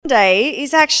Sunday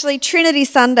is actually Trinity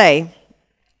Sunday,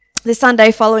 the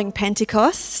Sunday following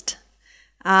Pentecost.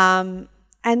 And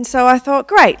so I thought,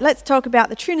 great, let's talk about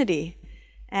the Trinity.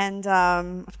 And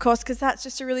of course, because that's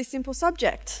just a really simple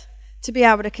subject to be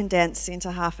able to condense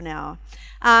into half an hour.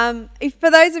 For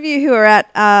those of you who are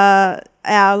at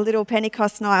our little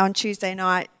Pentecost night on Tuesday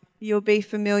night, you'll be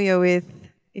familiar with,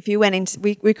 if you went into,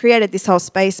 we created this whole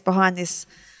space behind this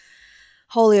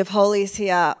Holy of Holies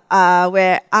here,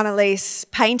 where Annalise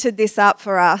painted this up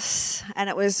for us, and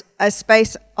it was a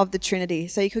space of the Trinity.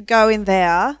 So you could go in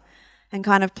there and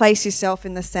kind of place yourself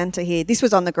in the centre here. This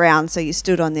was on the ground, so you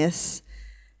stood on this.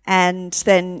 And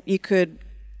then you could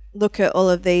look at all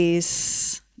of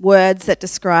these words that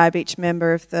describe each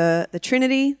member of the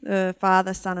Trinity, the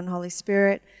Father, Son and Holy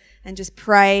Spirit, and just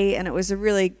pray. And it was a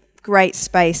really great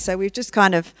space. So we've just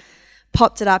kind of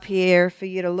popped it up here for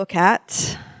you to look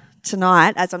at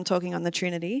tonight as I'm talking on the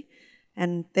Trinity.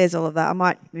 And there's all of that. I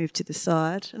might move to the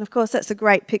side. And of course, that's a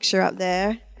great picture up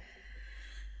there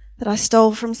that I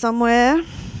stole from somewhere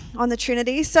on the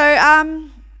Trinity. So I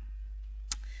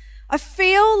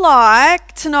feel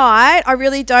like tonight I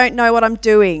really don't know what I'm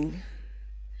doing.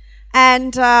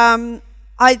 And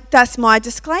that's my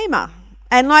disclaimer.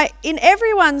 And like in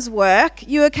everyone's work,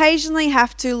 you occasionally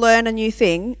have to learn a new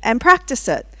thing and practice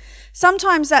it.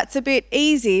 Sometimes that's a bit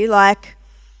easy, like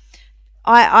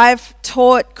I've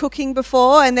taught cooking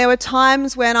before, and there were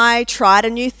times when I tried a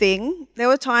new thing. There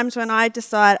were times when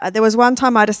there was one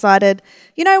time I decided,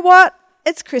 you know what?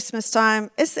 It's Christmas time.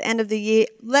 It's the end of the year.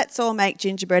 Let's all make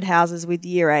gingerbread houses with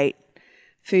Year 8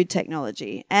 food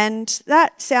technology. And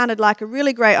that sounded like a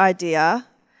really great idea,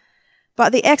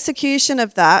 but the execution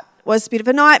of that was a bit of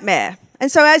a nightmare.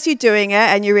 And so as you're doing it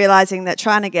and you're realising that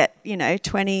trying to get,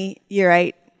 20 Year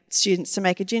 8 students to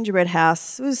make a gingerbread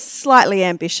house was slightly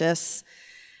ambitious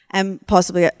and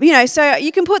possibly, so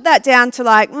you can put that down to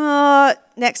like,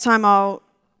 next time I'll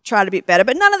try it a bit better.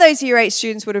 But none of those Year 8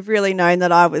 students would have really known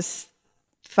that I was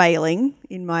failing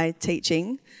in my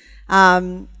teaching.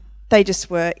 They just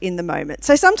were in the moment.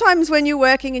 So sometimes when you're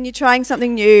working and you're trying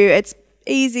something new, it's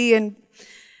easy and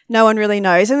no one really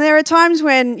knows. And there are times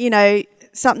when,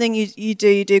 something you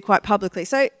do quite publicly.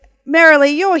 So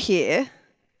Marilee, you're here.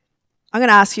 I'm going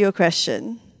to ask you a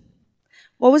question.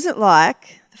 What was it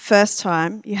like the first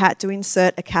time you had to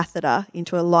insert a catheter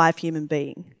into a live human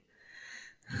being?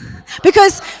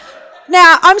 Because,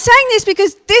 now, I'm saying this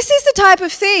because this is the type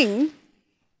of thing,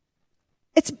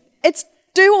 it's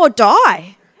do or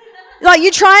die. Like,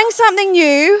 you're trying something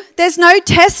new, there's no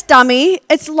test dummy,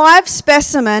 it's live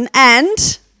specimen,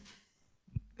 and...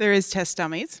 There is test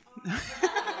dummies.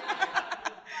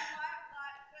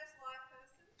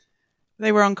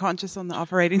 They were unconscious on the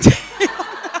operating table.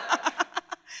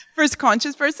 First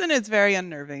conscious person is very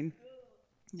unnerving.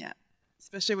 Yeah,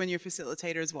 especially when your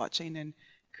facilitator is watching and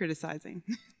criticizing.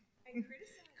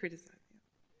 Criticizing.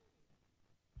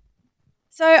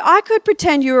 So I could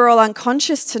pretend you were all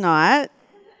unconscious tonight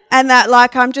and that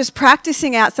I'm just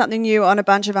practicing out something new on a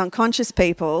bunch of unconscious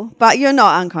people, but you're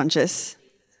not unconscious.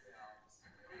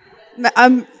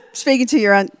 I'm speaking to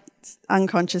your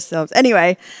unconscious selves.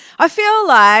 Anyway, I feel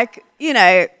like,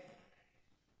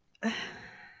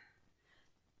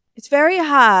 it's very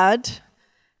hard,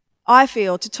 I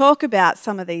feel, to talk about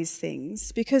some of these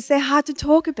things because they're hard to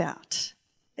talk about.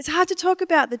 It's hard to talk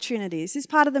about the Trinity. This is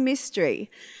part of the mystery.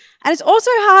 And it's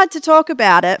also hard to talk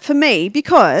about it for me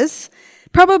because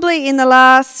probably in the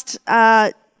last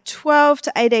 12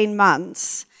 to 18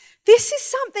 months, this is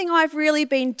something I've really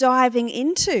been diving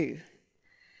into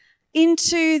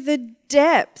the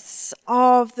depths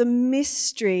of the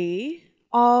mystery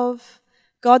of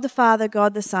God the Father,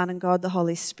 God the Son, and God the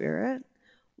Holy Spirit,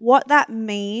 what that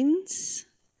means,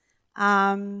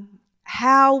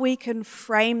 how we can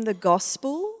frame the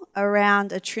gospel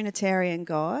around a Trinitarian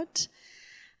God,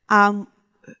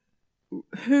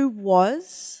 who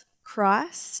was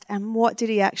Christ and what did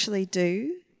he actually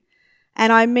do.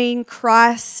 And I mean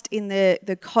Christ in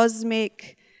the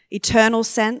cosmic, eternal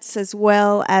sense as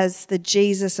well as the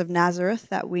Jesus of Nazareth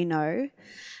that we know.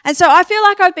 And so I feel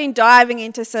like I've been diving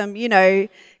into some,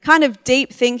 kind of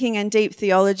deep thinking and deep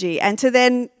theology, and to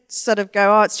then sort of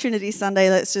go, it's Trinity Sunday,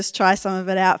 let's just try some of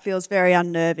it out, feels very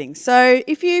unnerving. So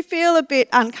if you feel a bit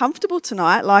uncomfortable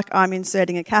tonight, like I'm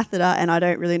inserting a catheter and I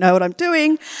don't really know what I'm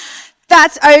doing,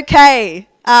 that's okay.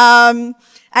 And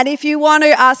if you want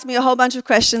to ask me a whole bunch of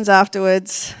questions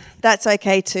afterwards, that's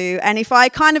okay too. And if I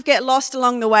kind of get lost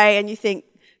along the way and you think,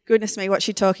 goodness me, what's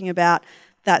she talking about,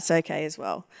 that's okay as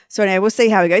well. So anyway, we'll see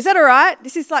how we go. Is that all right?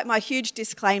 This is like my huge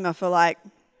disclaimer for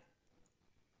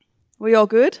we all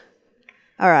good?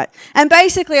 All right. And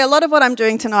basically a lot of what I'm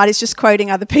doing tonight is just quoting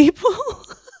other people.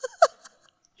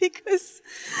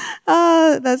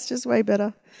 That's just way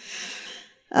better.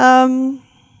 And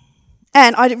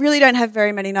I really don't have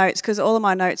very many notes because all of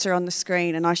my notes are on the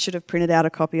screen and I should have printed out a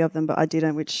copy of them, but I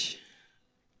didn't, which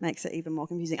makes it even more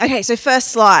confusing. Okay, so first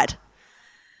slide.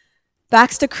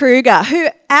 Baxter Kruger.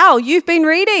 Al, you've been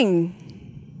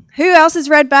reading. Who else has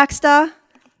read Baxter?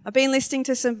 I've been listening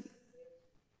to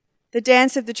The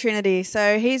Dance of the Trinity.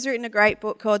 So he's written a great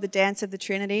book called The Dance of the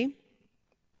Trinity.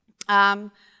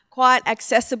 Quite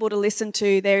accessible to listen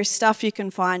to. There's stuff you can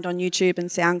find on YouTube and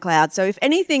SoundCloud. So if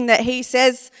anything that he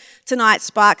says tonight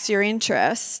sparks your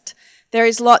interest, there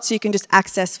is lots you can just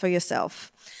access for yourself.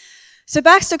 So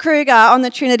Baxter Kruger on the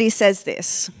Trinity says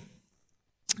this: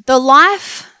 the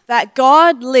life that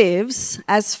God lives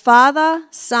as Father,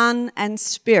 Son, and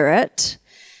Spirit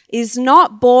is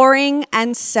not boring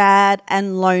and sad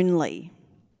and lonely.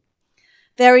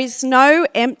 There is no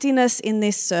emptiness in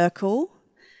this circle,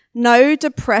 no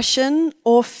depression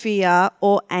or fear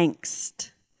or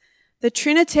angst. The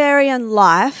Trinitarian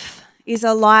life is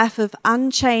a life of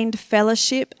unchained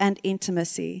fellowship and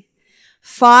intimacy,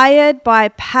 fired by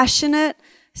passionate,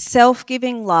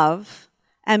 self-giving love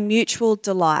and mutual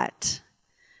delight.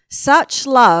 Such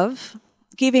love,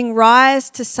 giving rise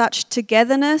to such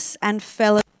togetherness and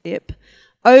fellowship,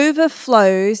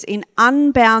 overflows in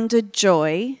unbounded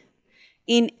joy,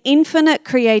 in infinite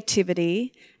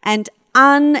creativity, and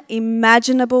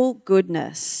unimaginable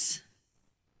goodness.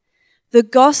 The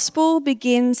gospel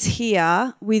begins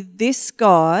here with this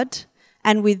God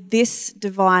and with this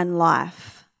divine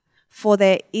life, for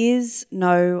there is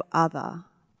no other.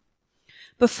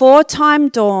 Before time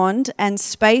dawned and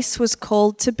space was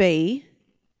called to be,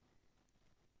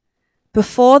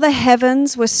 before the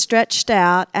heavens were stretched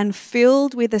out and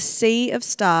filled with a sea of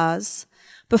stars,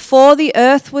 before the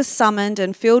earth was summoned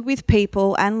and filled with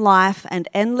people and life and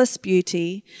endless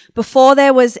beauty, before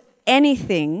there was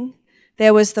anything,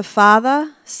 there was the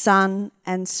Father, Son,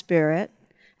 and Spirit,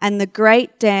 and the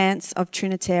great dance of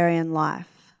Trinitarian life.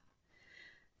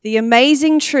 The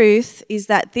amazing truth is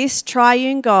that this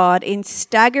triune God, in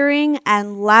staggering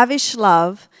and lavish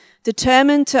love,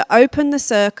 determined to open the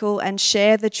circle and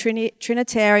share the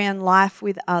Trinitarian life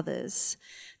with others.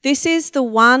 This is the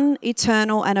one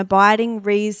eternal and abiding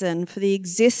reason for the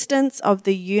existence of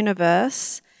the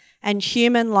universe and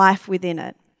human life within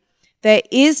it. There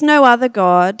is no other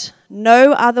God,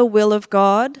 no other will of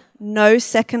God, no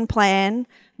second plan,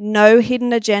 no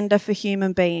hidden agenda for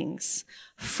human beings.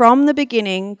 From the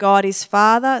beginning, God is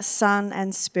Father, Son,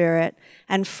 and Spirit,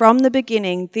 and from the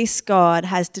beginning, this God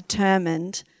has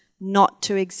determined not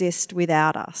to exist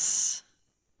without us.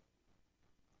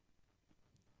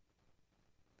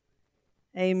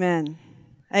 Amen.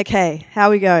 Okay, how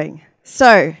are we going?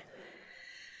 So,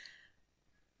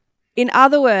 in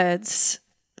other words,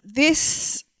 there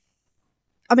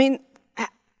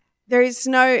is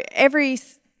no,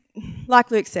 like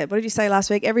Luke said, what did you say last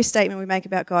week? Every statement we make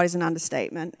about God is an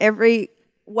understatement. Every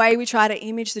way we try to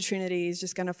image the Trinity is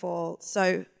just going to fall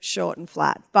so short and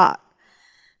flat. But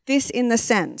this, in the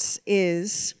sense,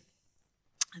 is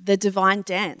the divine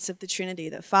dance of the Trinity,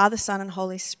 that Father, Son, and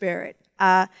Holy Spirit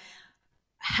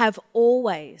have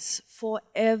always,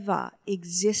 forever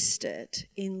existed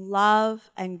in love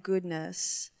and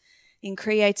goodness, in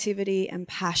creativity and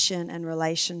passion and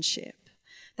relationship.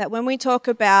 That when we talk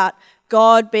about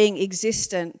God being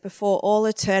existent before all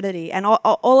eternity, and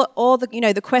all the,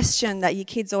 the question that your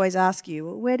kids always ask you,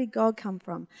 well, where did God come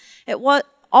from?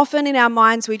 Often in our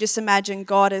minds we just imagine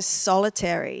God as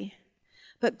solitary,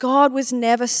 but God was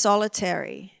never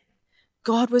solitary.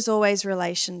 God was always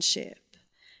relationship.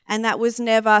 And that was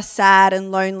never sad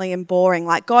and lonely and boring.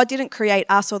 Like, God didn't create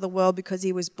us or the world because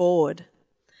he was bored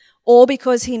or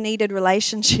because he needed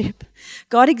relationship.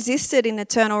 God existed in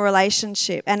eternal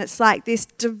relationship. And it's like this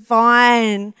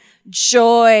divine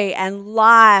joy and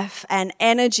life and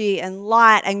energy and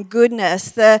light and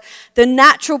goodness. The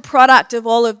natural product of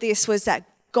all of this was that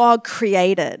God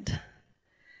created.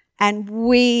 And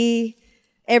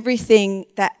everything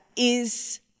that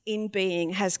is in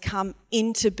being has come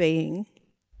into being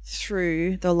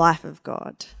through the life of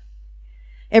God.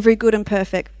 Every good and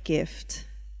perfect gift,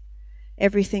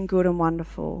 everything good and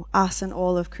wonderful, us and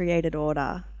all of created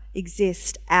order,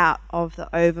 exist out of the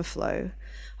overflow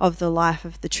of the life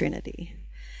of the Trinity.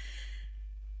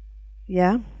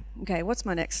 Yeah? Okay, what's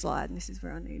my next slide? This is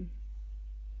where I need.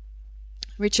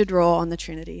 Richard Rohr on the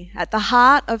Trinity. At the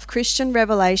heart of Christian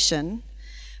revelation,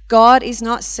 God is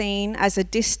not seen as a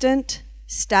distant,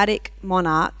 static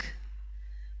monarch,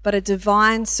 but a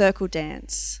divine circle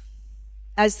dance.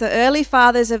 As the early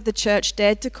fathers of the church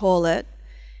dared to call it,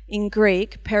 in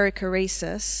Greek,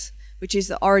 perichoresis, which is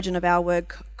the origin of our word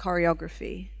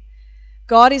choreography.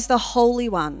 God is the Holy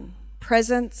One,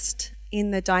 presenced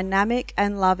in the dynamic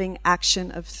and loving action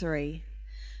of three.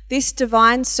 This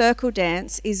divine circle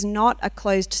dance is not a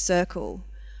closed circle.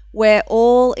 We're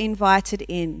all invited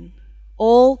in.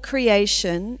 All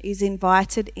creation is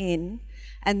invited in,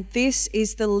 and this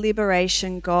is the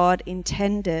liberation God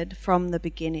intended from the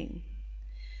beginning.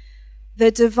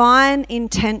 The divine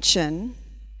intention,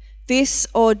 this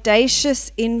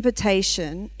audacious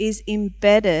invitation, is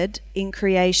embedded in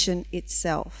creation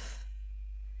itself.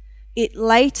 It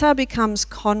later becomes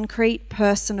concrete,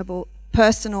 personal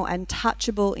and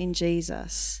touchable in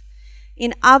Jesus.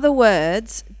 In other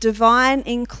words, divine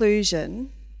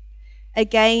inclusion,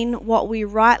 again what we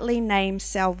rightly name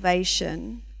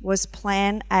salvation, was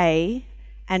plan A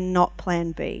and not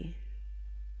plan B.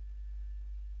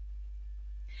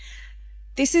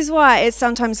 This is why it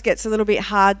sometimes gets a little bit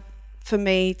hard for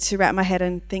me to wrap my head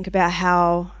and think about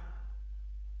how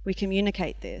we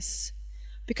communicate this.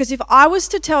 Because if I was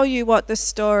to tell you what the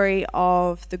story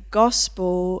of the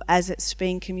gospel as it's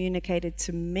being communicated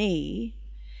to me,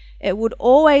 it would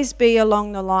always be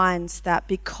along the lines that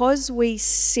because we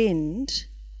sinned,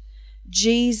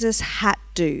 Jesus had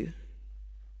to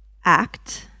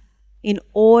act in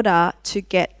order to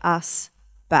get us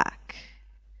back.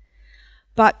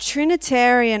 But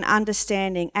Trinitarian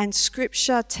understanding and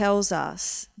Scripture tells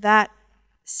us that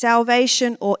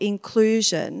salvation or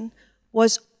inclusion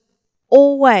was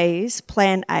always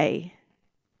plan A.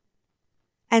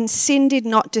 And sin did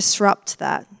not disrupt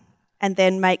that and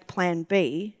then make plan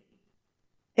B.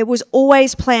 It was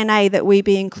always plan A that we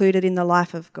be included in the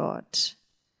life of God.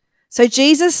 So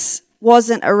Jesus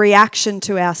wasn't a reaction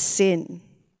to our sin.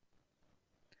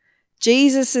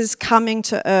 Jesus' coming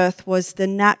to earth was the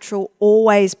natural,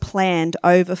 always planned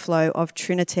overflow of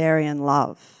Trinitarian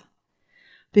love.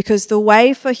 Because the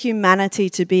way for humanity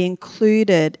to be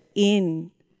included in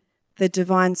the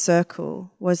divine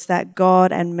circle was that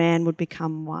God and man would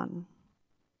become one.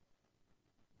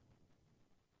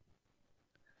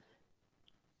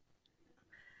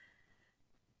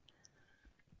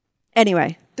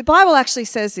 Anyway, the Bible actually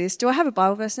says this. Do I have a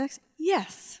Bible verse next?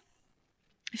 Yes.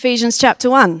 Ephesians chapter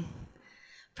 1.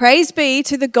 Praise be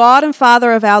to the God and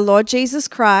Father of our Lord Jesus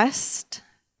Christ,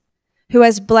 who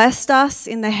has blessed us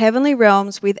in the heavenly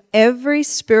realms with every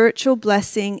spiritual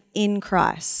blessing in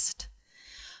Christ.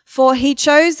 For he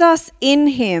chose us in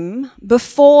him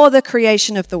before the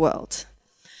creation of the world.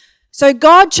 So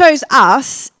God chose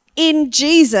us in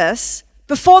Jesus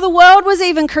before the world was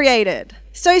even created.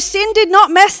 So sin did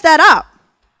not mess that up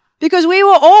because we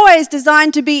were always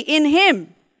designed to be in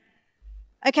him.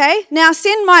 Okay? Now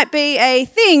sin might be a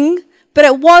thing, but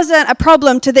it wasn't a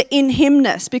problem to the in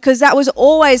himness because that was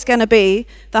always going to be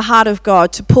the heart of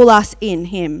God to pull us in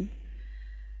him.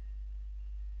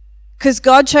 Because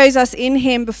God chose us in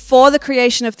him before the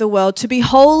creation of the world to be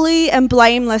holy and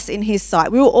blameless in his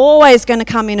sight. We were always going to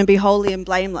come in and be holy and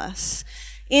blameless.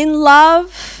 In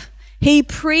love, he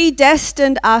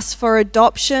predestined us for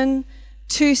adoption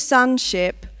to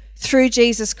sonship through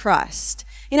Jesus Christ.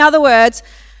 In other words,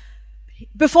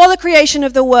 before the creation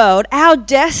of the world, our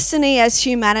destiny as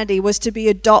humanity was to be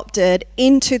adopted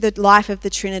into the life of the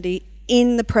Trinity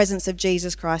in the presence of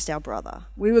Jesus Christ, our brother.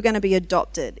 We were going to be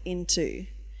adopted into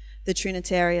the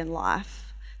Trinitarian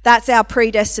life. That's our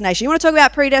predestination. You want to talk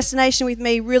about predestination with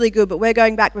me? Really good, but we're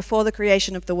going back before the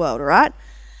creation of the world, all right?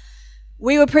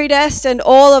 We were predestined,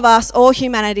 all of us, all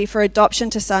humanity, for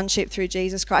adoption to sonship through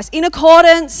Jesus Christ. In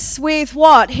accordance with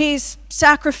what? His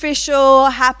sacrificial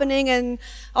happening and,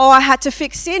 I had to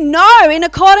fix sin. No, in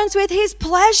accordance with his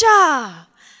pleasure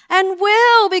and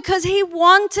will, because he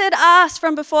wanted us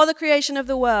from before the creation of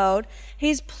the world.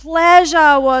 His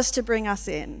pleasure was to bring us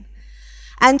in.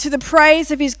 And to the praise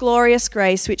of his glorious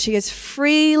grace, which he has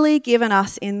freely given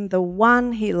us in the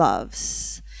one he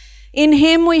loves. In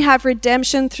him we have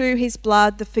redemption through his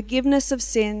blood, the forgiveness of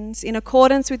sins, in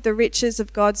accordance with the riches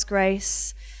of God's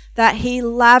grace, that he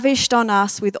lavished on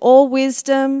us with all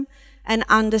wisdom and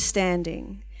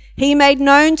understanding. He made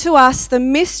known to us the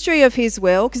mystery of his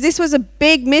will, because this was a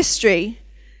big mystery,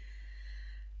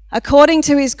 according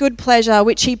to his good pleasure,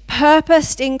 which he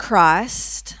purposed in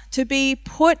Christ to be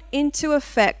put into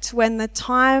effect when the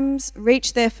times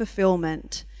reach their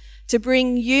fulfillment, to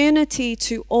bring unity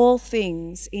to all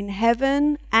things in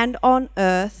heaven and on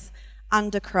earth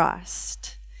under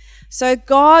Christ. So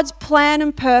God's plan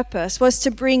and purpose was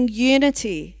to bring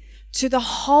unity to the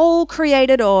whole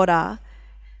created order,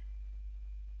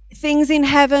 things in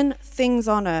heaven, things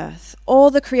on earth, all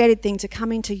the created thing to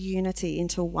come into unity,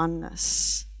 into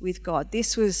oneness with God.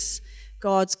 This was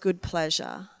God's good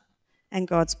pleasure and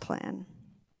God's plan.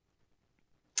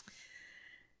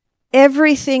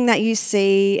 Everything that you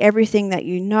see, everything that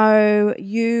you know,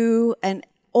 you and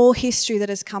all history that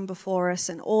has come before us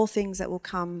and all things that will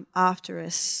come after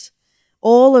us,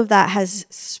 all of that has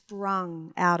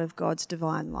sprung out of God's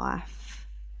divine life.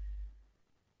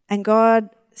 And God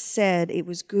said it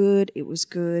was good, it was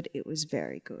good, it was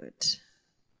very good.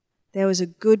 There was a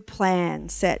good plan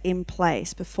set in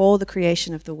place before the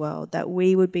creation of the world that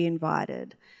we would be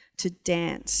invited to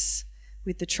dance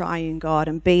with the triune God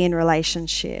and be in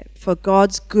relationship for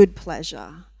God's good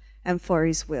pleasure and for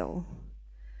his will.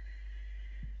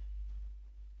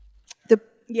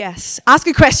 Yes, ask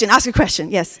a question,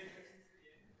 yes.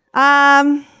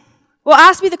 Well,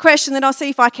 ask me the question, then I'll see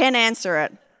if I can answer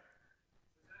it.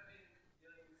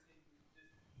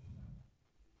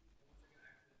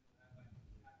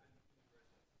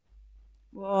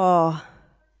 Whoa.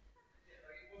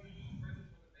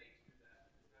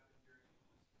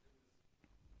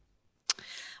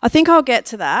 I think I'll get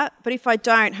to that, but if I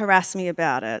don't, harass me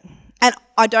about it. And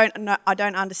I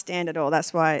don't understand it all.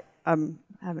 That's why I'm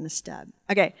having a stab.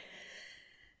 Okay.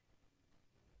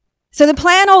 So the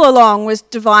plan all along was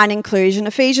divine inclusion.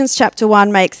 Ephesians chapter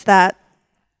 1 makes that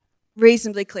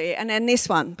reasonably clear. And then this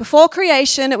one. Before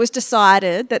creation, it was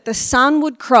decided that the Son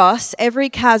would cross every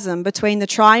chasm between the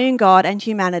triune God and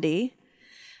humanity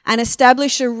and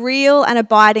establish a real and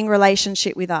abiding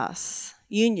relationship with us.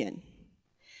 Union.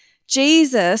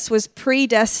 Jesus was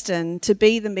predestined to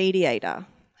be the mediator.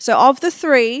 So of the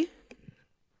three,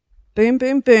 boom,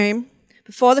 boom, boom,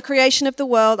 before the creation of the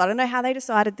world, I don't know how they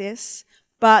decided this,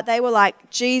 but they were like,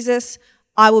 Jesus,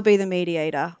 I will be the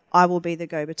mediator. I will be the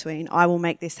go-between. I will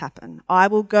make this happen. I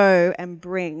will go and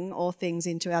bring all things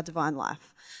into our divine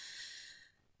life.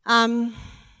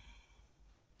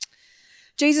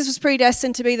 Jesus was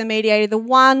predestined to be the mediator, the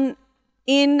one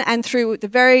in and through whom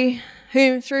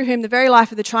the very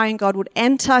life of the triune God would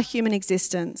enter human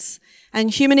existence, and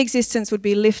human existence would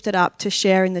be lifted up to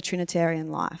share in the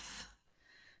Trinitarian life.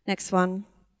 Next one.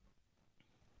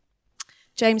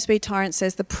 James B. Torrance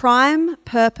says, the prime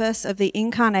purpose of the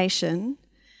incarnation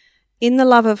in the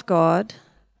love of God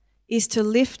is to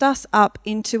lift us up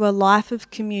into a life of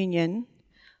communion,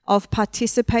 of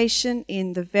participation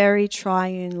in the very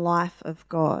triune life of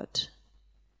God.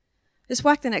 Just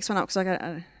whack the next one up because I got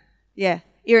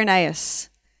Irenaeus.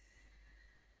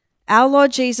 Our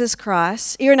Lord Jesus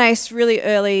Christ, Irenaeus, really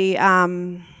early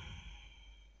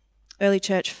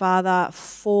church father,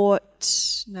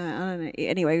 anyway,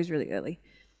 he was really early.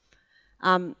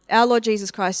 Our Lord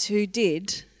Jesus Christ, who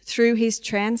did, through his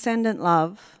transcendent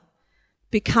love,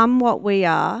 become what we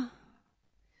are,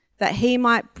 that he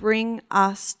might bring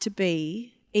us to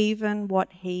be even what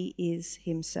he is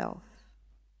himself.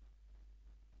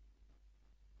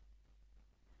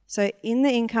 So in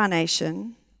the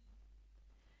incarnation,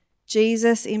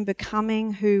 Jesus, in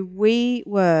becoming who we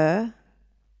were,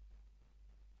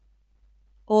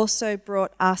 also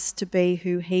brought us to be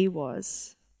who he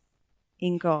was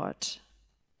in God.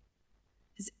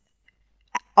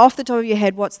 Off the top of your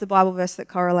head, what's the Bible verse that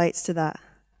correlates to that?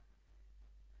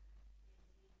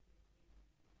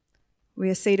 We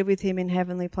are seated with him in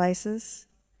heavenly places.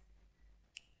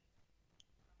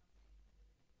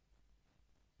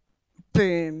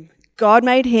 Boom. God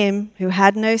made him who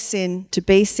had no sin to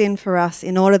be sin for us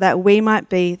in order that we might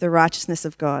be the righteousness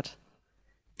of God.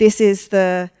 This is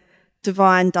the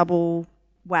divine double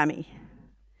whammy.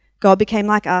 God became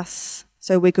like us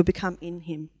so we could become in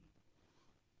him.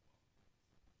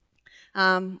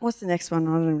 What's the next one?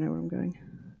 I don't know where I'm going.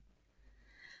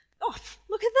 Oh,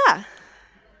 look at that.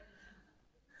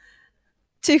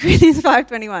 2 Corinthians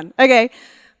 5:21. Okay.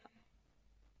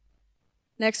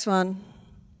 Next one.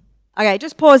 Okay,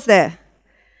 just pause there.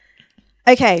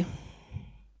 Okay.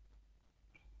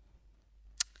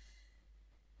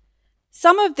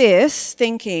 Some of this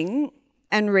thinking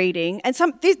and reading, and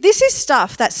this is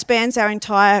stuff that spans our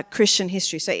entire Christian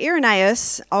history. So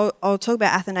Irenaeus, I'll talk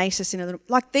about Athanasius in a little.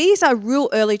 Like, these are real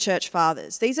early church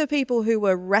fathers. These are people who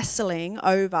were wrestling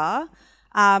over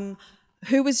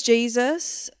who was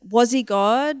Jesus? Was he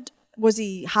God? Was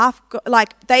he half God?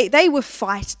 Like, they were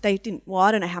they didn't, well,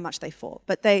 I don't know how much they fought,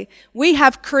 but we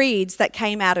have creeds that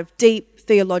came out of deep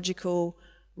theological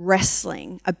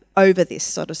wrestling over this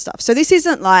sort of stuff. So this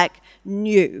isn't like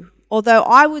new, although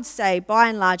I would say by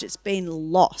and large it's been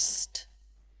lost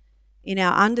in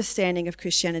our understanding of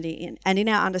Christianity and in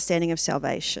our understanding of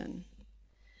salvation.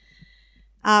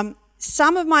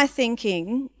 Some of my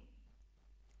thinking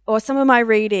or some of my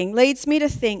reading leads me to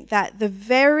think that the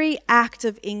very act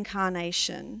of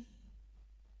incarnation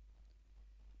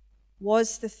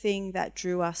was the thing that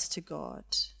drew us to God.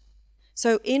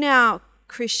 So in our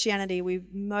Christianity, we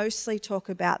mostly talk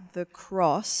about the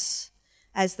cross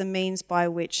as the means by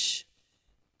which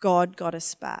God got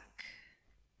us back.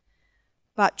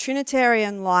 But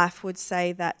Trinitarian life would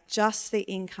say that just the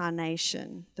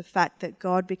incarnation, the fact that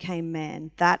God became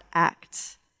man, that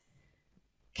act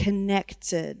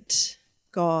connected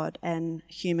God and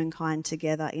humankind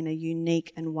together in a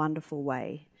unique and wonderful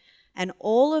way. And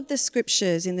all of the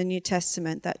scriptures in the New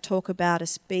Testament that talk about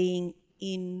us being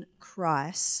in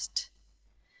Christ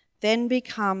then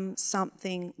become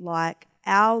something like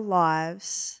our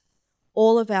lives,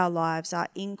 all of our lives are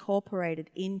incorporated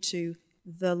into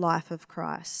the life of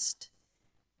Christ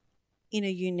in a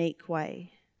unique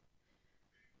way.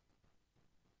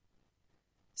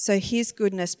 So his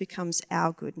goodness becomes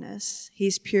our goodness.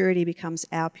 His purity becomes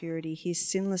our purity. His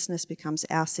sinlessness becomes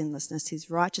our sinlessness.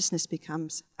 His righteousness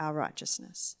becomes our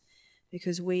righteousness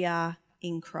because we are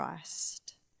in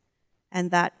Christ. And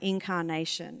that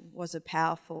incarnation was a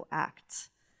powerful act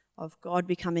of God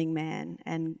becoming man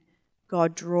and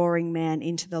God drawing man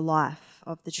into the life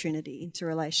of the Trinity, into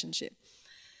relationship.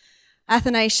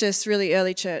 Athanasius, really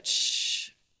early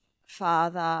church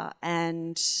father,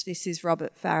 and this is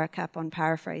Robert Farrakap, I'm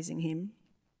paraphrasing him.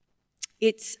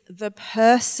 It's the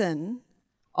person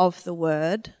of the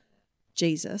Word,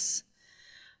 Jesus,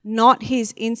 not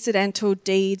his incidental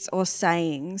deeds or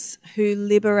sayings, who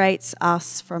liberates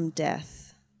us from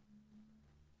death.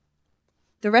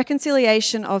 The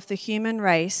reconciliation of the human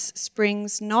race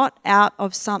springs not out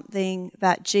of something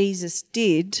that Jesus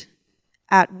did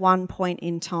at one point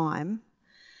in time,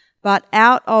 but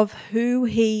out of who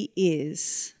he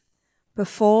is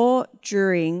before,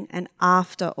 during, and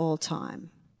after all time.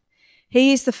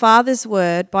 He is the Father's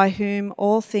Word by whom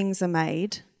all things are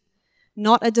made,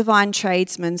 not a divine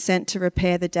tradesman sent to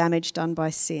repair the damage done by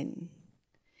sin.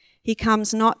 He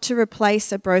comes not to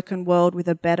replace a broken world with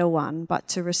a better one, but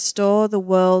to restore the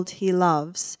world he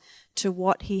loves to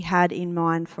what he had in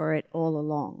mind for it all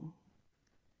along.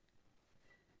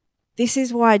 This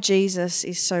is why Jesus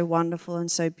is so wonderful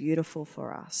and so beautiful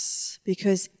for us,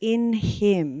 because in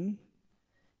him,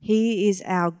 he is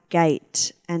our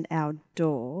gate and our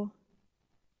door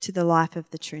to the life of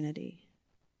the Trinity.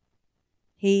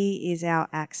 He is our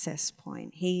access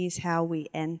point. He is how we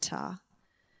enter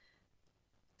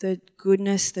the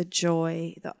goodness, the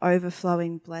joy, the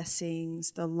overflowing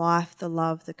blessings, the life, the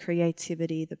love, the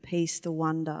creativity, the peace, the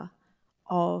wonder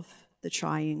of the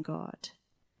triune God.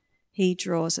 He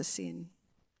draws us in.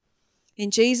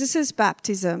 In Jesus'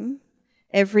 baptism,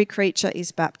 every creature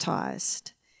is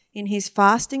baptized. In his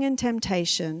fasting and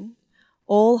temptation,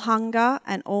 all hunger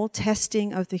and all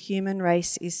testing of the human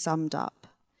race is summed up.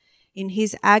 In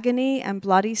his agony and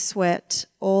bloody sweat,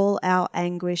 all our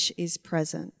anguish is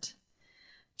present.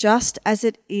 Just as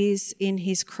it is in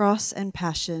his cross and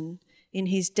passion, in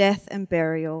his death and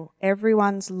burial,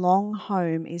 everyone's long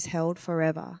home is held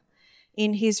forever.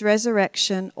 In his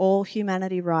resurrection, all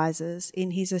humanity rises.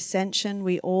 In his ascension,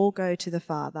 we all go to the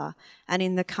Father. And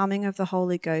in the coming of the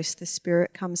Holy Ghost, the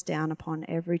Spirit comes down upon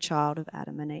every child of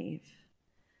Adam and Eve.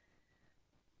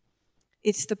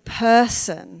 It's the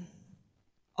person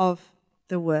of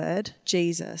the Word,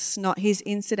 Jesus, not his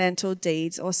incidental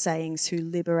deeds or sayings, who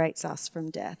liberates us from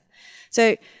death.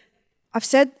 So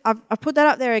I've put that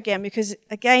up there again because,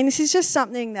 again, this is just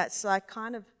something that's like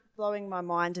kind of blowing my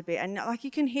mind a bit. And like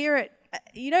you can hear it.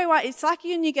 You know what? It's like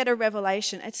when you get a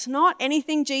revelation. It's not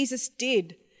anything Jesus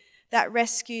did that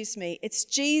rescues me. It's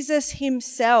Jesus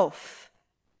himself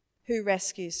who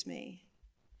rescues me.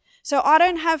 So I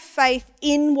don't have faith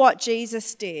in what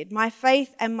Jesus did. My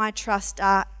faith and my trust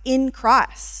are in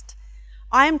Christ.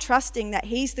 I am trusting that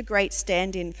he's the great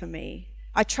stand-in for me.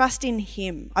 I trust in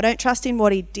him. I don't trust in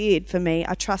what he did for me.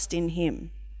 I trust in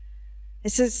him.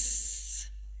 It's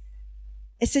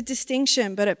a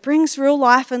distinction, but it brings real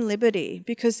life and liberty,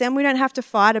 because then we don't have to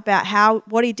fight about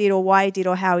what he did or why he did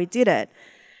or how he did it.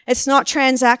 It's not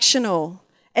transactional.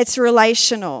 It's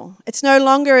relational. It's no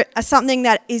longer something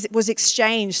that was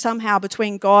exchanged somehow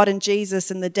between God and Jesus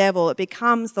and the devil. It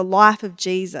becomes the life of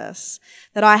Jesus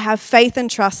that I have faith and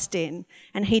trust in,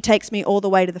 and he takes me all the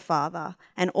way to the Father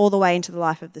and all the way into the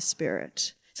life of the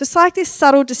Spirit. So it's like this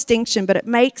subtle distinction, but it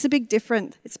makes a big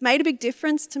difference. It's made a big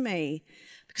difference to me,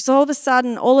 because all of a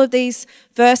sudden, all of these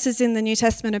verses in the New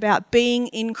Testament about being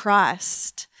in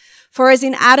Christ, for as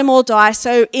in Adam all die,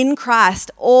 so in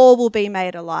Christ all will be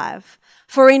made alive.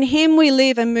 For in him we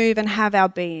live and move and have our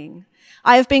being.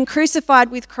 I have been crucified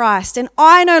with Christ, and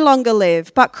I no longer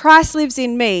live, but Christ lives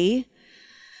in me.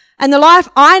 And the life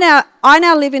I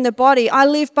now live in the body, I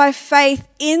live by faith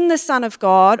in the Son of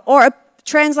God, or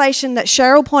translation that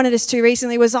Cheryl pointed us to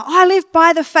recently was, I live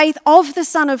by the faith of the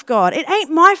Son of God. It ain't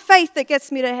my faith that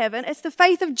gets me to heaven. It's the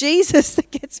faith of Jesus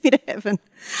that gets me to heaven.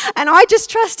 And I just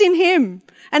trust in him.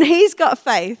 And he's got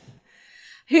faith.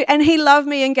 And he loved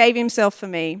me and gave himself for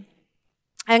me.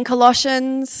 And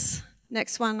Colossians,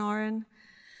 next one, Oren.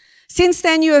 Since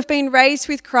then you have been raised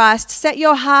with Christ. Set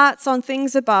your hearts on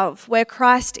things above, where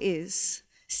Christ is,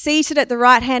 seated at the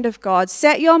right hand of God.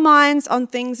 Set your minds on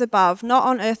things above, not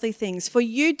on earthly things. For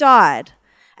you died,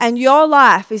 and your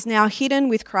life is now hidden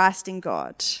with Christ in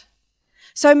God.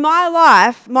 So my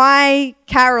life, my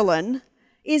Carolyn,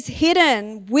 is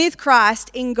hidden with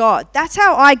Christ in God. That's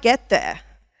how I get there.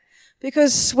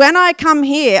 Because when I come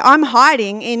here, I'm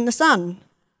hiding in the Son.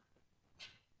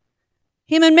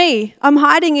 Him and me, I'm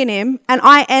hiding in him, and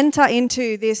I enter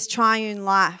into this triune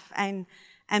life and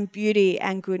beauty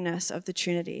and goodness of the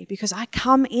Trinity because I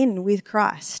come in with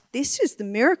Christ. This is the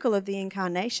miracle of the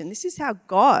incarnation. This is how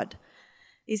God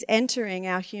is entering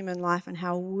our human life and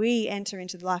how we enter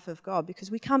into the life of God because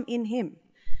we come in him.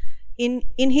 In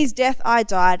his death I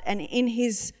died, and in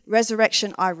his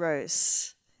resurrection I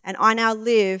rose. And I now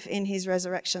live in his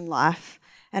resurrection life,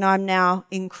 and I'm now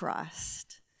in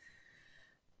Christ.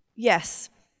 Yes.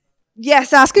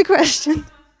 Yes, ask a question.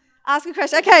 Ask a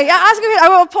question. Okay, yeah, ask a question. I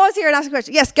will pause here and ask a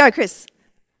question. Yes, go, Chris.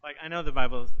 Like, I know the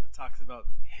Bible talks about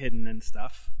hidden and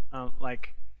stuff.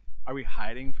 Like, are we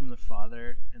hiding from the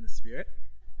Father and the Spirit?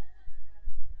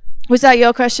 Was that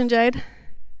your question, Jade?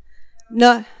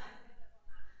 No.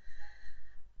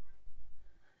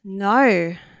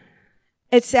 No.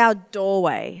 It's our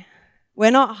doorway.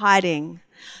 We're not hiding.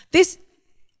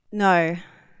 No.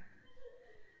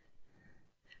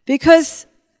 Because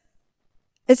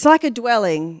it's like a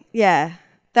dwelling. Yeah.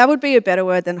 That would be a better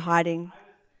word than hiding.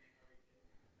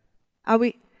 Are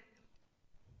we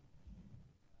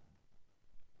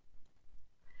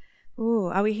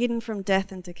hidden from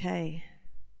death and decay?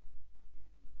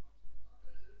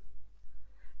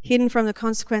 Hidden from the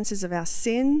consequences of our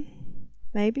sin,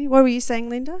 maybe? What were you saying,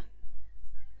 Linda?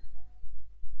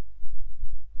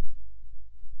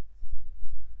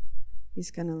 He's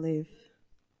going to live.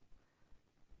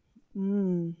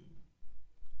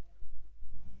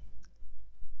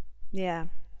 Yeah.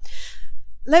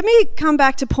 Let me come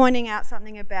back to pointing out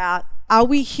something about, are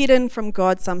we hidden from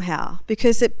God somehow?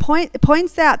 Because it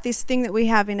points out this thing that we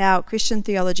have in our Christian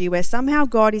theology where somehow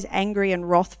God is angry and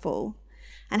wrathful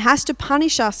and has to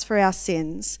punish us for our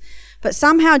sins, but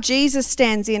somehow Jesus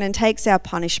stands in and takes our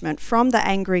punishment from the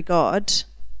angry God,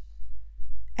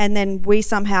 and then we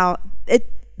somehow...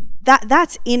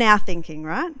 That's in our thinking,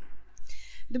 right?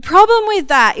 The problem with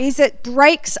that is it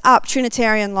breaks up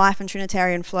Trinitarian life and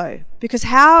Trinitarian flow. Because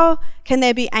how can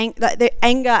there be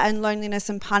anger and loneliness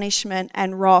and punishment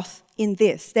and wrath in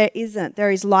this? There isn't.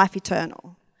 There is life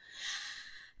eternal.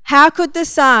 How could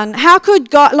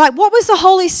God, what was the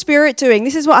Holy Spirit doing?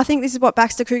 This is what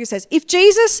Baxter Kruger says.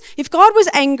 If God was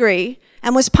angry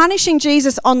and was punishing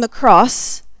Jesus on the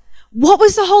cross, what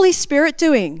was the Holy Spirit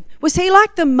doing? Was he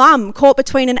like the mum caught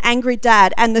between an angry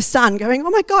dad and the son going,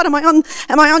 oh my God, am I on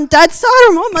dad's side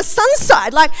or am I on my son's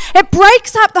side? Like, it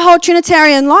breaks up the whole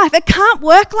Trinitarian life. It can't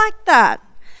work like that.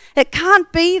 It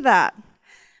can't be that.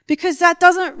 Because that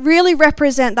doesn't really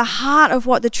represent the heart of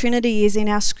what the Trinity is in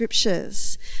our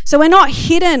scriptures. So we're not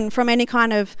hidden from any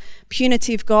kind of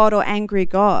punitive God or angry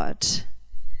God.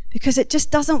 Because it just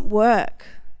doesn't work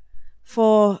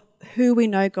for who we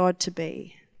know God to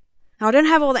be. Now, I don't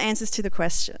have all the answers to the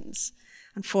questions,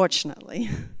 unfortunately.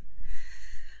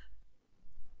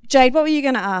 Jade, what were you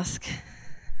going to ask?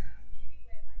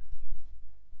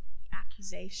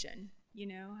 Accusation,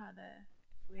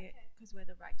 because we're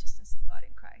the righteousness of God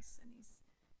in Christ, and he's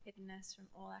hidden us from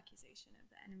all accusation of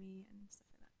the enemy and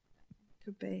stuff like that.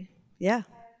 Could be, yeah.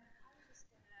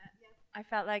 I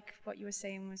felt like what you were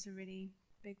saying was a really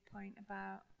big point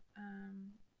about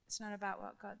it's not about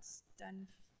what God's done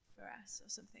for us or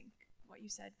something. What you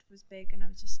said was big, and I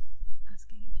was just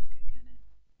asking if you could kind of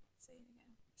say it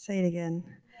again. Say it again.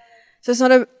 So it's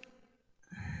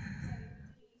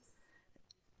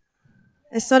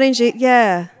not in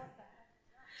yeah.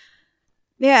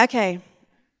 Yeah, okay.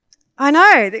 I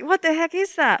know. What the heck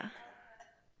is that?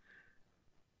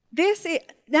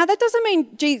 Now, that doesn't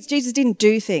mean Jesus didn't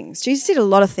do things. Jesus did a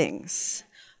lot of things.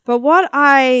 But what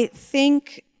I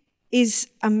think is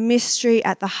a mystery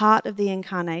at the heart of the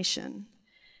incarnation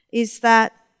is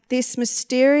that this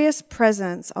mysterious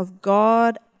presence of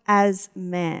God as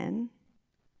man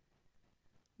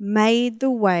made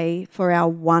the way for our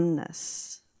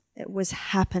oneness. It was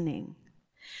happening.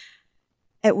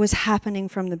 It was happening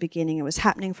from the beginning. It was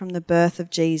happening from the birth of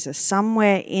Jesus.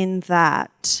 Somewhere in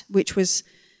that, which was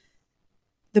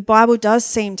the Bible does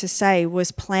seem to say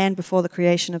was planned before the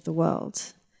creation of the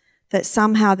world. That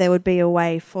somehow there would be a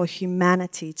way for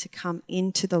humanity to come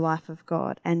into the life of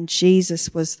God, and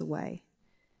Jesus was the way.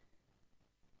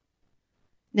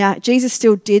 Now, Jesus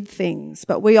still did things,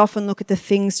 but we often look at the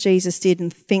things Jesus did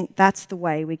and think that's the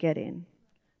way we get in.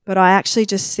 But I actually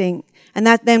just think, and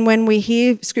that then when we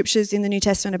hear scriptures in the New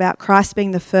Testament about Christ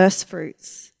being the first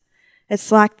fruits,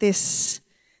 it's like this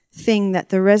thing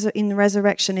that in the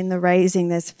resurrection, in the raising,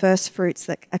 there's first fruits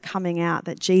that are coming out,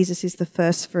 that Jesus is the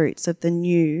first fruits of the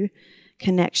new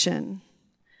connection.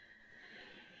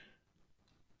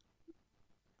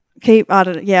 Nick.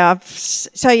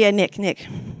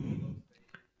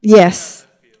 Yes.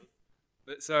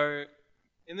 But so,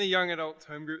 in the young adults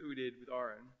home group that we did with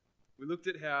Oren, we looked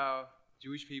at how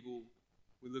Jewish people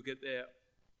would look at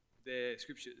their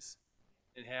scriptures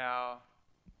and how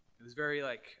it was very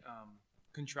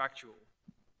contractual.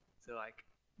 So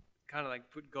kind of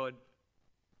put God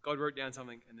wrote down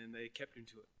something and then they kept him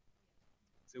to it.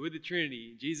 So with the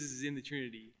Trinity, Jesus is in the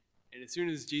Trinity, and as soon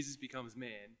as Jesus becomes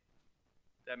man,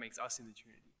 that makes us in the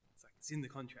Trinity. It's in the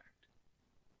contract.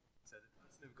 So the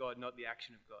person of God, not the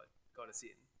action of God, got us in.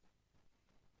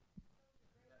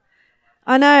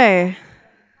 I know.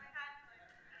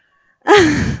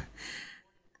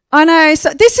 I know.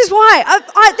 So this is why.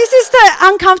 This is the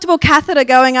uncomfortable catheter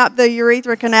going up the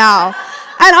urethra canal.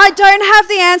 And I don't have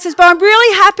the answers, but I'm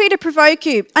really happy to provoke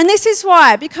you. And this is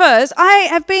why, because I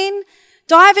have been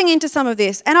diving into some of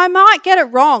this, and I might get it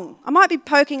wrong. I might be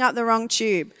poking up the wrong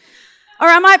tube. Or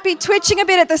I might be twitching a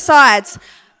bit at the sides.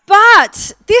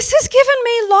 But this has given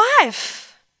me life.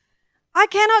 I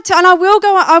cannot tell, and I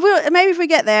will, maybe if we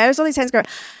get there, as all these hands go. In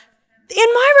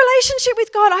my relationship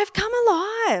with God, I've come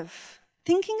alive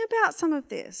thinking about some of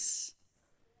this.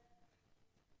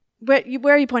 Where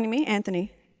are you pointing me?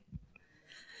 Anthony?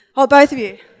 Oh, both of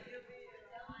you.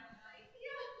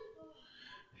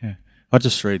 Yeah, I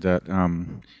just read that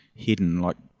hidden,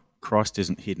 like Christ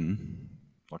isn't hidden,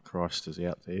 like Christ is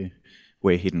out there.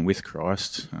 We're hidden with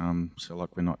Christ, so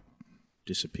we're not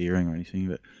disappearing or anything,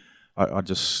 but I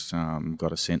just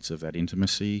got a sense of that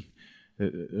intimacy.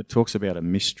 It talks about a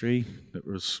mystery that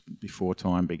was before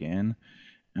time began,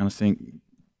 and I think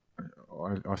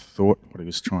I thought what he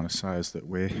was trying to say is that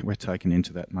we're taken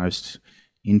into that most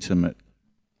intimate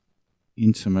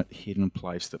hidden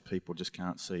place that people just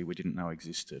can't see, we didn't know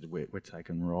existed. We're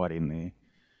taken right in there.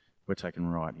 We're taken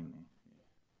right in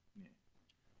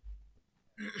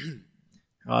there. Yeah.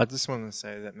 I just wanted to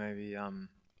say that maybe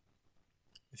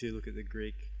if you look at the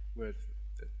Greek word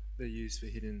that they use for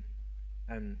hidden,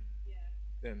 and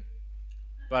them,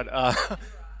 but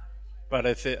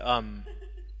if it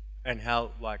and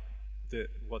how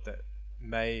what that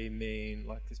may mean,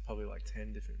 there's probably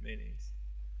 10 different meanings,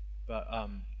 but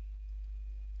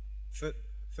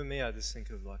for me, I just think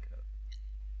of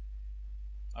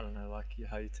I don't know,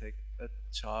 how you take a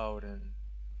child and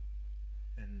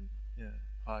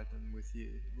hide them with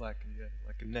you, like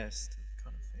a nest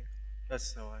kind of thing.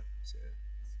 That's how I see it.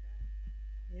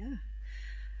 Yeah.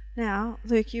 Now,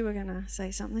 Luke, you were going to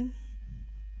say something.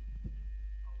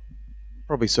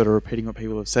 Probably sort of repeating what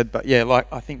people have said, but yeah,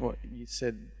 I think what you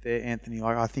said there, Anthony,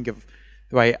 I think of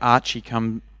the way Archie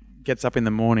gets up in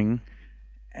the morning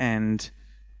and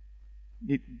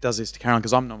it does this to Carolyn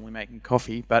because I'm normally making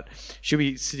coffee, but she'll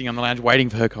be sitting on the lounge waiting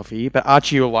for her coffee, but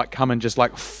Archie will come and just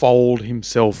fold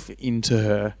himself into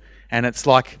her, and it's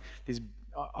this.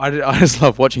 I just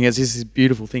love watching it. It's this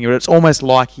beautiful thing, but it's almost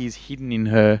like he's hidden in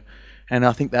her, and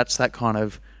I think that's that kind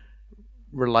of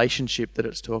relationship that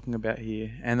it's talking about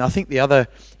here. And I think the other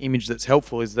image that's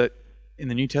helpful is that in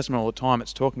the New Testament all the time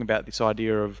it's talking about this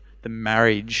idea of the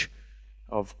marriage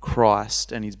of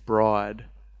Christ and his bride,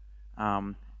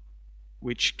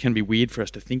 which can be weird for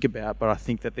us to think about, but I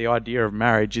think that the idea of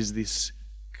marriage is this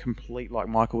complete, like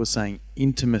Michael was saying,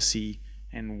 intimacy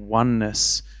and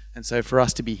oneness. And so for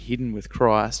us to be hidden with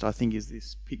Christ, I think is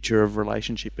this picture of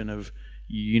relationship and of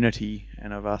unity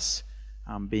and of us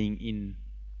being in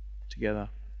together.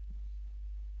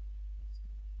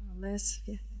 Les,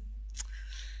 yeah.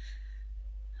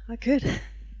 Oh, good.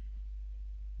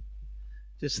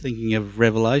 Just thinking of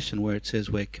Revelation where it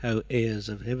says we're co-heirs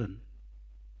of heaven.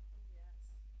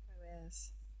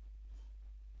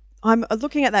 I'm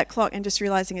looking at that clock and just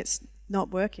realising it's not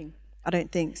working, I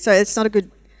don't think. So it's not a good...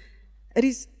 It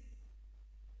is...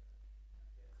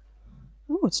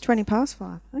 Oh, it's 20 past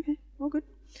 5. Okay, all good.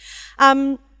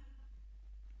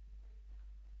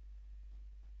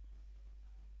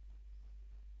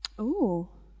 Oh.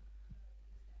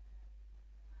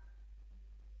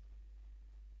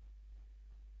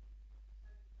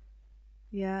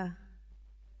 Yeah.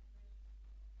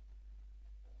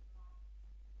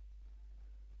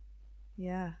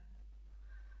 Yeah.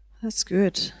 That's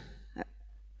good.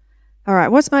 All right,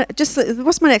 what's my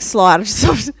next slide?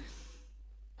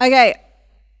 Okay,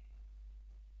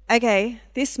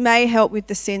 this may help with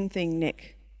the sin thing,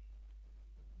 Nick.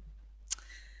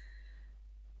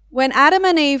 When Adam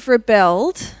and Eve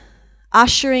rebelled,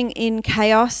 ushering in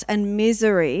chaos and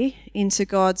misery into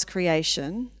God's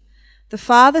creation, the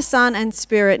Father, Son, and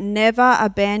Spirit never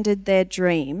abandoned their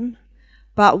dream,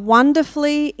 but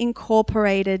wonderfully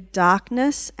incorporated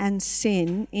darkness and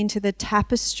sin into the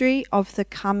tapestry of the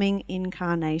coming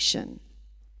incarnation.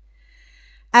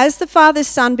 As the Father's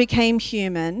Son became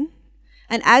human,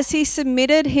 and as he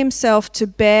submitted himself to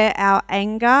bear our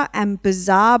anger and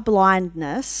bizarre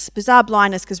blindness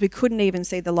because we couldn't even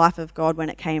see the life of God when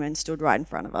it came and stood right in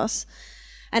front of us,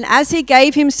 and as he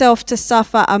gave himself to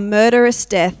suffer a murderous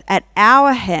death at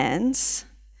our hands,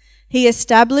 he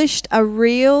established a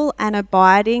real and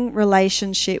abiding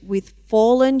relationship with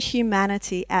fallen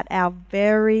humanity at our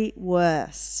very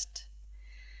worst.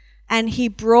 And he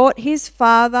brought his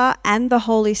Father and the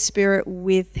Holy Spirit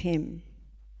with him.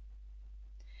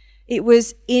 It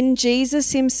was in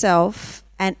Jesus himself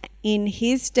and in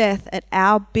his death at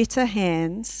our bitter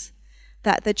hands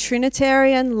that the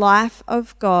Trinitarian life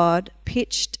of God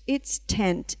pitched its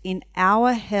tent in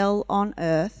our hell on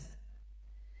earth,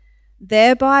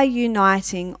 thereby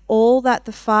uniting all that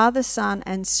the Father, Son,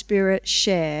 and Spirit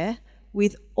share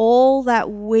with all that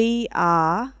we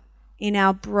are in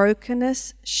our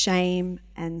brokenness, shame,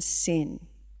 and sin.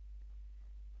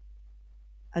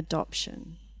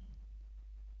 Adoption.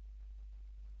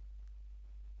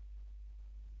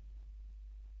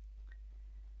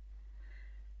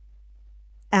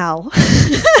 Al.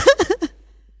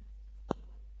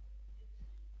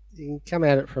 You can come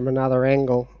at it from another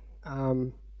angle.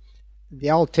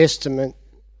 The Old Testament,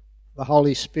 the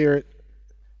Holy Spirit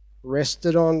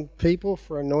rested on people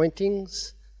for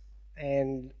anointings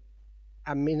and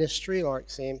a ministry like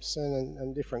Samson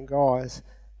and different guys.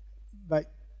 But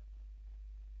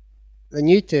the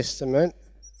New Testament,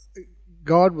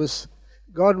 God was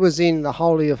in the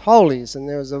Holy of Holies, and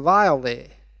there was a veil there.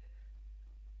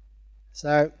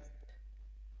 So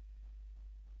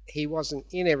he wasn't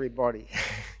in everybody.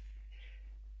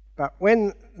 But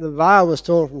when the veil was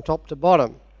torn from top to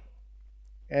bottom,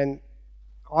 and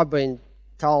I've been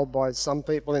told by some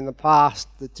people in the past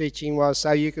the teaching was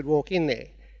so you could walk in there,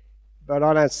 but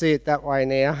I don't see it that way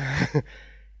now.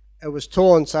 It was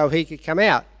torn so he could come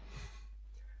out.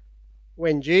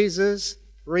 When Jesus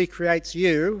recreates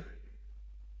you,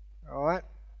 all right,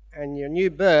 and your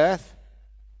new birth,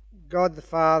 God the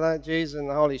Father, Jesus and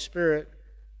the Holy Spirit,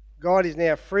 God is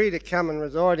now free to come and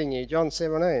reside in you, John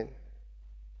 17.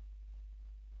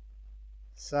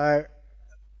 So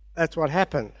that's what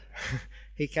happened.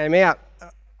 He came out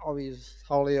of his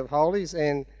Holy of Holies,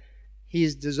 and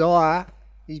his desire,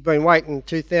 he's been waiting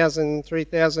 2,000,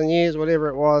 3,000 years, whatever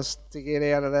it was, to get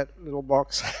out of that little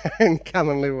box and come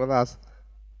and live with us.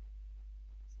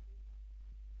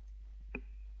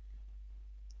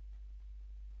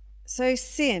 So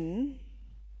sin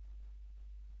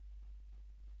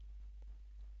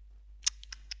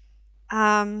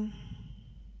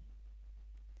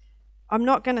I'm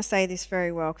not going to say this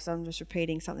very well because I'm just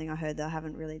repeating something I heard that I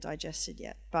haven't really digested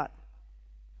yet, but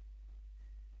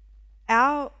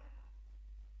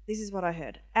this is what I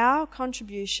heard. Our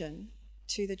contribution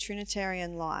to the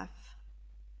Trinitarian life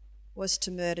was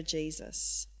to murder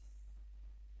Jesus.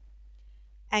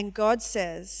 And God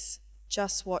says,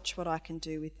 just watch what I can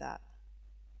do with that.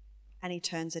 And he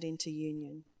turns it into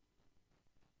union.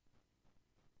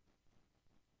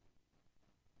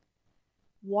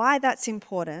 Why that's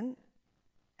important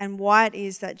and why it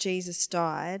is that Jesus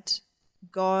died,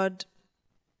 God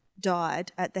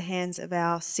died at the hands of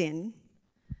our sin.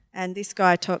 And this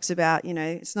guy talks about,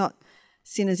 it's not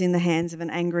sinners in the hands of an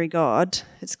angry God,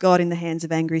 it's God in the hands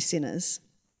of angry sinners.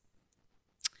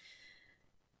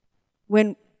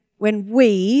 When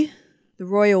we, the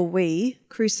royal we,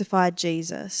 crucified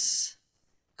Jesus,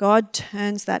 God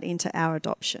turns that into our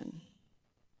adoption.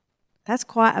 That's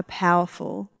quite a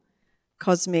powerful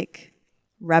cosmic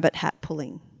rabbit hat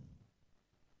pulling.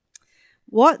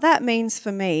 What that means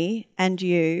for me and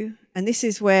you, and this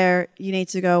is where you need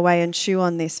to go away and chew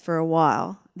on this for a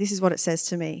while, this is what it says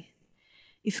to me.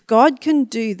 If God can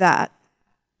do that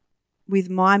with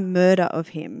my murder of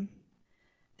him,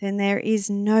 then there is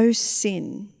no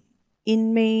sin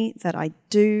in me that I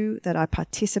do, that I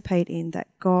participate in, that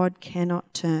God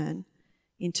cannot turn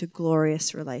into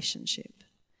glorious relationship.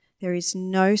 There is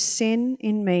no sin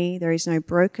in me, there is no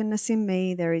brokenness in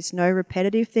me, there is no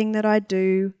repetitive thing that I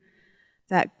do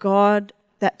that God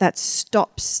that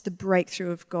stops the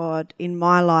breakthrough of God in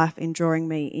my life in drawing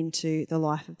me into the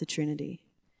life of the Trinity.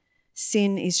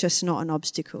 Sin is just not an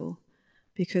obstacle,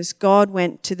 because God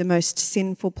went to the most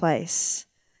sinful place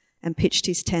and pitched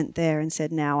his tent there and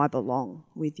said, now I belong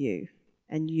with you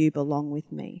and you belong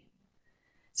with me.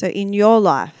 So in your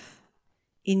life,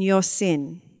 in your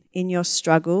sin, in your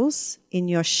struggles, in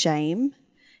your shame,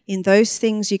 in those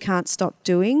things you can't stop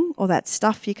doing or that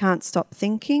stuff you can't stop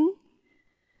thinking,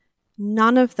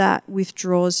 none of that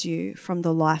withdraws you from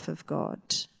the life of God,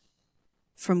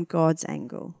 from God's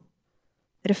angle.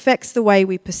 It affects the way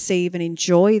we perceive and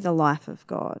enjoy the life of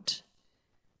God,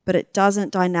 but it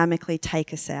doesn't dynamically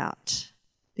take us out,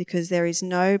 because there is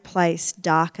no place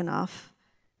dark enough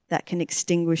that can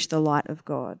extinguish the light of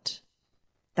God.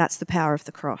 That's the power of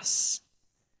the cross.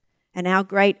 And our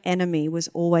great enemy was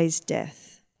always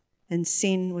death, and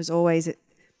sin was always the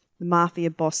mafia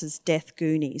boss's death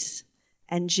goonies.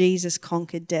 And Jesus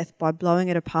conquered death by blowing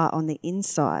it apart on the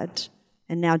inside,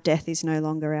 and now death is no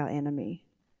longer our enemy.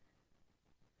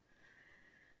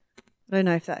 I don't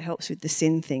know if that helps with the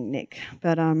sin thing, Nick,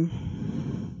 but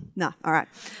no, all right.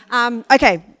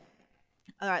 Okay.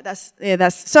 All right, that's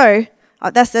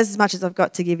as much as I've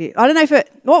got to give you. I don't know if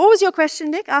what was your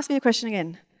question, Nick? Ask me a question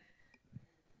again.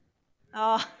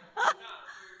 Oh.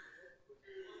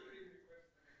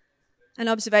 An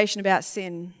observation about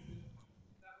sin.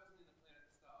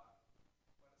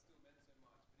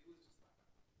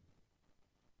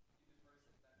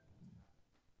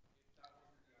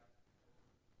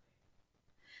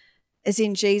 As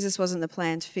in, Jesus wasn't the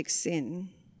plan to fix sin.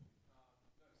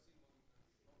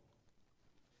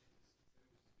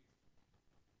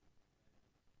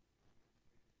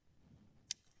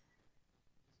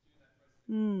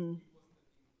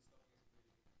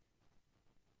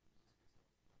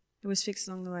 It was fixed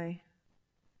along the way.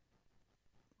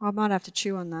 I might have to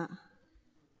chew on that.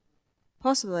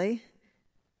 Possibly.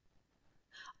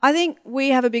 I think we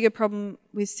have a bigger problem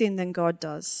with sin than God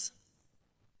does.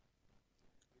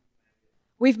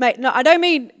 I don't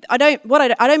mean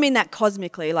that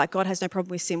cosmically, like God has no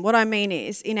problem with sin. What I mean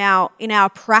is in our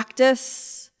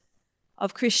practice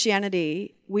of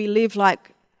Christianity, we live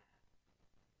like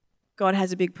God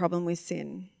has a big problem with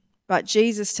sin. But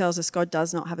Jesus tells us God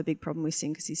does not have a big problem with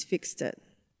sin because he's fixed it.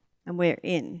 And we're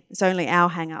in. It's only our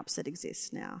hang-ups that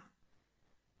exist now.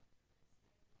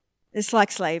 It's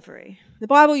like slavery. The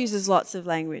Bible uses lots of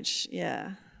language,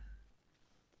 yeah.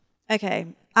 Okay.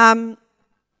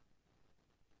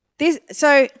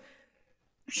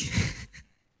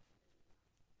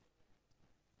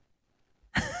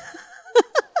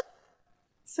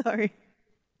 Sorry.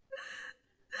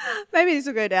 Maybe this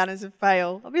will go down as a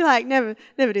fail. I'll be like, never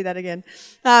do that again.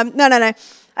 No.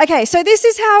 Okay, so this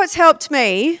is how it's helped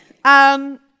me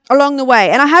along the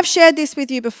way. And I have shared this with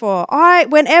you before.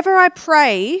 Whenever I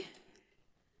pray,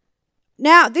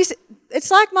 now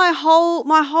it's like my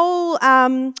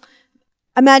whole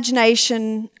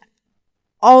imagination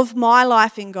of my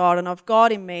life in God and of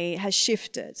God in me has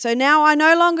shifted. So now I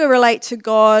no longer relate to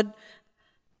God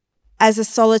as a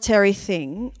solitary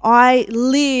thing. I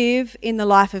live in the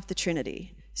life of the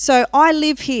Trinity. So I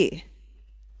live here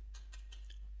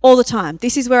all the time.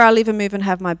 This is where I live and move and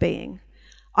have my being.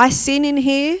 I sin in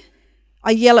here.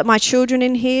 I yell at my children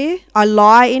in here. I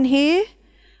lie in here.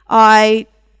 I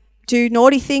do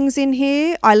naughty things in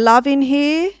here. I love in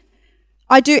here.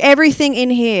 I do everything in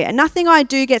here. And nothing I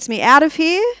do gets me out of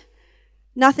here.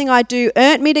 Nothing I do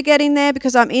earned me to get in there,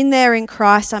 because I'm in there in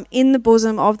Christ. I'm in the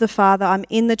bosom of the Father. I'm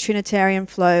in the Trinitarian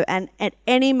flow. And at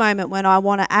any moment when I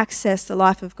want to access the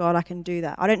life of God, I can do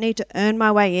that. I don't need to earn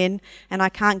my way in, and I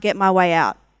can't get my way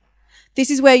out.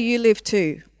 This is where you live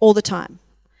too, all the time.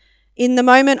 In the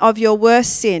moment of your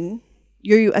worst sin,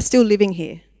 you are still living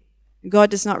here. God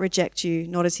does not reject you,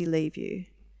 nor does he leave you.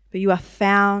 But you are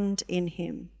found in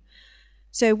him.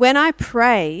 So when I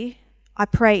pray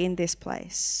in this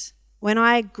place. When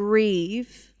I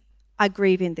grieve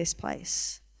in this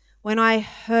place. When I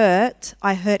hurt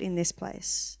in this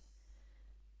place.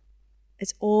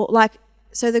 It's all like,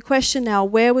 so the question now,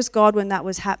 where was God when that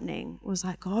was happening? Was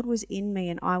like, God was in me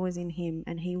and I was in him,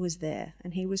 and he was there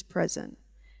and he was present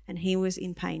and he was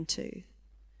in pain too.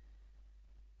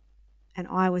 And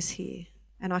I was here,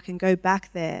 and I can go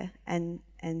back there and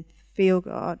feel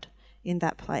God in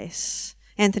that place.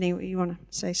 Anthony, you want to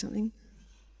say something?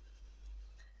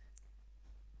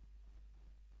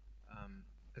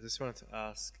 I just wanted to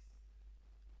ask,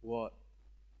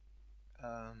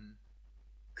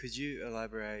 could you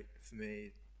elaborate for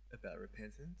me about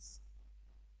repentance?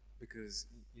 Because,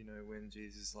 when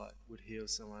Jesus would heal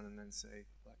someone and then say,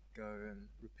 go and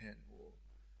repent, or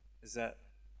is that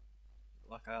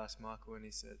like I asked Michael and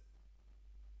he said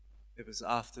it was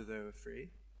after they were free.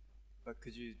 But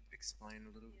could you explain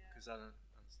a little? Because I don't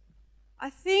understand. I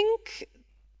think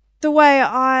the way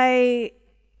I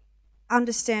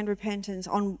understand repentance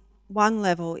on one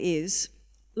level is,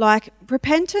 like,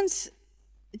 repentance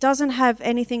doesn't have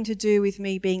anything to do with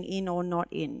me being in or not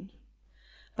in.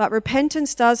 But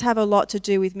repentance does have a lot to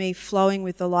do with me flowing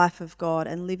with the life of God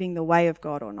and living the way of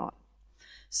God or not.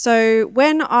 So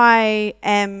when I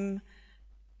am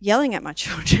yelling at my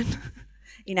children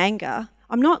in anger,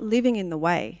 I'm not living in the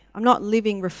way. I'm not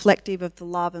living reflective of the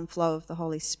love and flow of the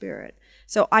Holy Spirit.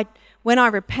 So when I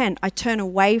repent, I turn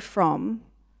away from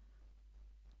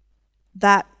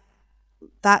that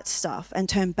stuff and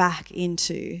turn back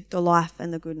into the life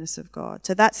and the goodness of God.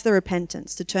 So that's the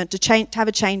repentance, to have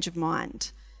a change of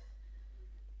mind.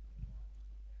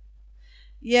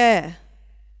 Yeah.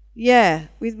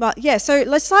 So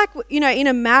let's, like, in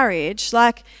a marriage,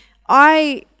 like,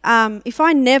 if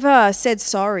I never said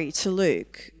sorry to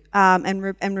Luke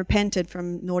and repented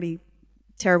from naughty,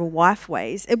 terrible wife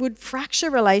ways, it would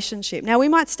fracture relationship. Now, we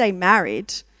might stay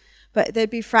married, but there'd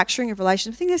be fracturing of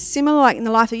relationship. I think it's similar, like in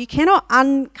the life, you cannot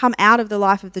come out of the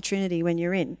life of the Trinity when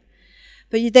you're in.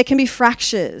 But there can be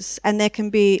fractures, and there can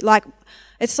be, like,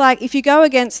 it's like if you go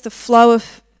against the flow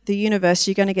of the universe,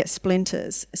 you're going to get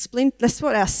splinters. That's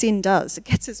what our sin does. It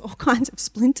gets us all kinds of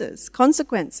splinters,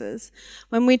 consequences.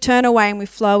 When we turn away and we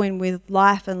flow in with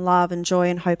life and love and joy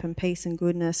and hope and peace and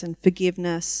goodness and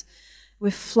forgiveness,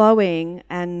 we're flowing,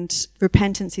 and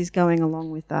repentance is going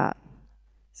along with that.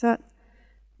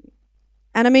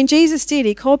 And I mean, Jesus did.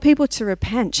 He called people to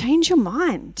repent. Change your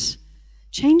mind.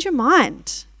 Change your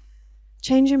mind.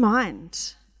 Change your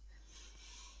mind.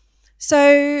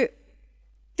 So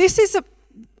this is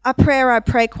a prayer I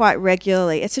pray quite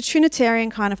regularly. It's a Trinitarian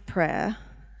kind of prayer,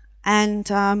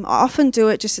 and I often do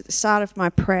it just at the start of my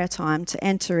prayer time to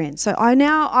enter in. So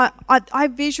I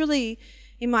visually,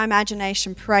 in my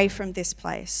imagination, pray from this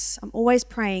place. I'm always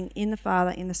praying in the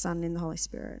Father, in the Son, and in the Holy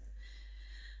Spirit.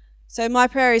 So my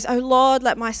prayer is, "Oh Lord,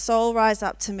 let my soul rise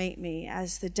up to meet me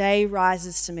as the day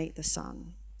rises to meet the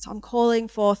sun." So I'm calling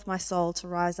forth my soul to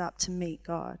rise up to meet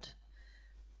God.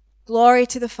 Glory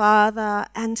to the Father,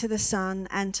 and to the Son,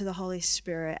 and to the Holy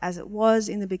Spirit, as it was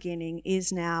in the beginning,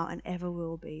 is now, and ever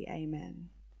will be. Amen.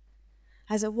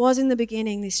 As it was in the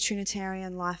beginning, this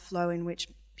Trinitarian life flow in which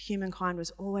humankind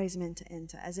was always meant to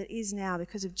enter, as it is now,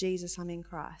 because of Jesus, I'm in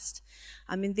Christ.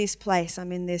 I'm in this place.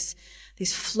 I'm in this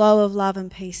flow of love and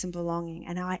peace and belonging,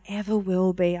 and I ever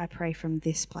will be. I pray from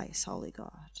this place, Holy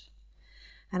God.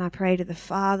 And I pray to the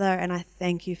Father, and I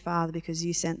thank you, Father, because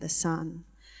you sent the Son.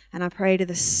 And I pray to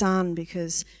the Son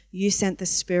because you sent the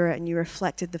Spirit and you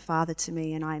reflected the Father to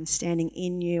me, and I am standing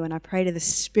in you. And I pray to the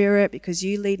Spirit because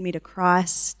you lead me to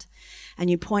Christ and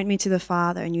you point me to the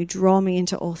Father and you draw me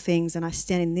into all things, and I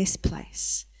stand in this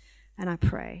place and I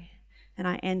pray and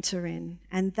I enter in.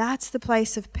 And that's the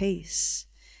place of peace,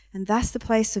 and that's the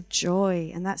place of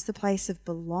joy, and that's the place of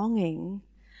belonging.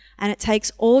 And it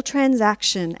takes all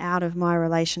transaction out of my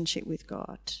relationship with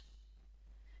God.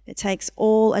 It takes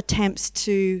all attempts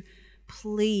to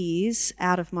please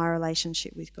out of my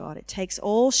relationship with God. It takes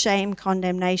all shame,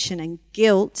 condemnation, and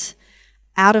guilt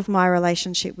out of my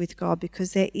relationship with God,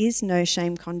 because there is no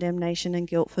shame, condemnation, and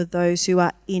guilt for those who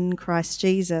are in Christ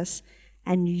Jesus,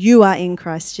 and you are in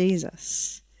Christ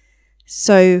Jesus.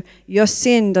 So your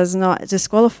sin does not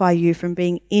disqualify you from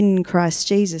being in Christ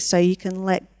Jesus, so you can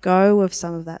let go of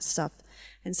some of that stuff.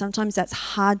 And sometimes that's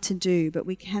hard to do, but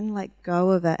we can let go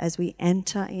of it as we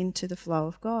enter into the flow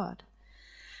of God.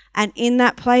 And in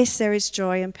that place, there is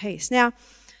joy and peace. Now,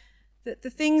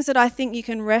 the things that I think you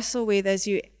can wrestle with as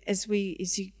you,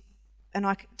 and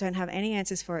I don't have any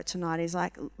answers for it tonight, is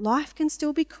like, life can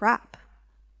still be crap.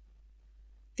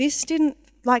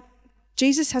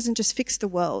 Jesus hasn't just fixed the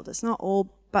world. It's not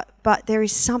all, but there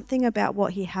is something about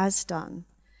what he has done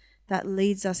that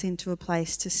leads us into a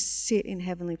place to sit in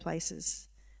heavenly places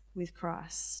with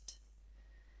Christ.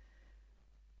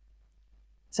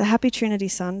 So happy Trinity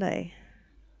Sunday.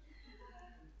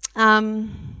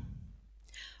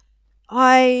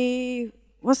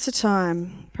 What's the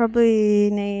time? Probably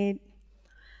need,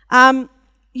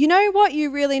 you know what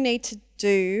you really need to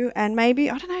do, and maybe,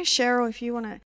 I don't know, Cheryl, if you want to,